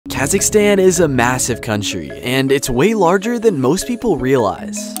Kazakhstan is a massive country, and it's way larger than most people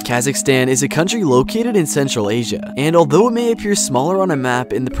realize. Kazakhstan is a country located in Central Asia, and although it may appear smaller on a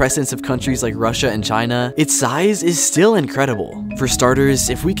map in the presence of countries like Russia and China, its size is still incredible. For starters,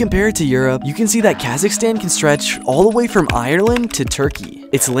 if we compare it to Europe, you can see that Kazakhstan can stretch all the way from Ireland to Turkey.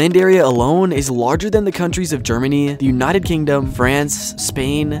 Its land area alone is larger than the countries of Germany, the United Kingdom, France,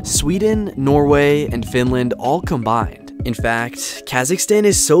 Spain, Sweden, Norway, and Finland all combined. In fact, Kazakhstan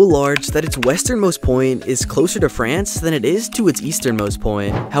is so large that its westernmost point is closer to France than it is to its easternmost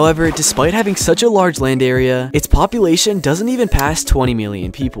point. However, despite having such a large land area, its population doesn't even pass 20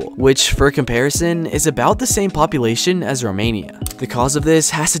 million people, which, for comparison, is about the same population as Romania. The cause of this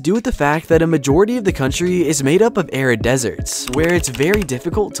has to do with the fact that a majority of the country is made up of arid deserts, where it's very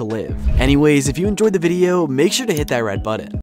difficult to live. Anyways, if you enjoyed the video, make sure to hit that red button.